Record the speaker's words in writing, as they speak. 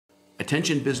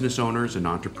Attention business owners and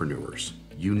entrepreneurs.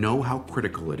 You know how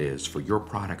critical it is for your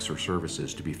products or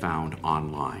services to be found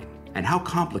online, and how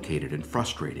complicated and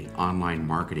frustrating online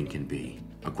marketing can be.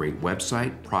 A great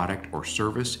website, product, or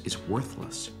service is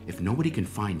worthless if nobody can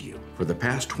find you. For the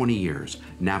past 20 years,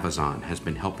 Navazon has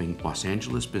been helping Los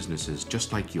Angeles businesses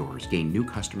just like yours gain new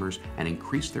customers and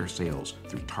increase their sales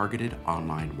through targeted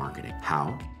online marketing.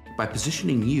 How? By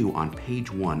positioning you on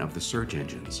page 1 of the search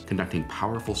engines, conducting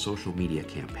powerful social media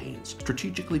campaigns,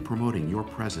 strategically promoting your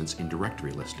presence in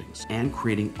directory listings, and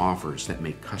creating offers that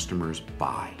make customers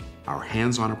buy. Our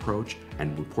hands-on approach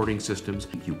and reporting systems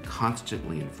keep you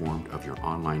constantly informed of your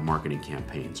online marketing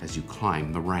campaigns as you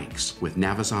climb the ranks. With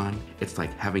Navazon, it's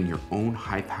like having your own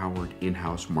high-powered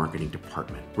in-house marketing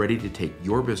department, ready to take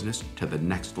your business to the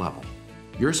next level.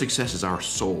 Your success is our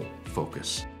sole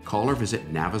focus. Call or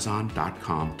visit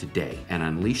Navazon.com today and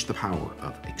unleash the power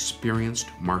of experienced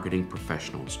marketing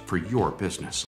professionals for your business.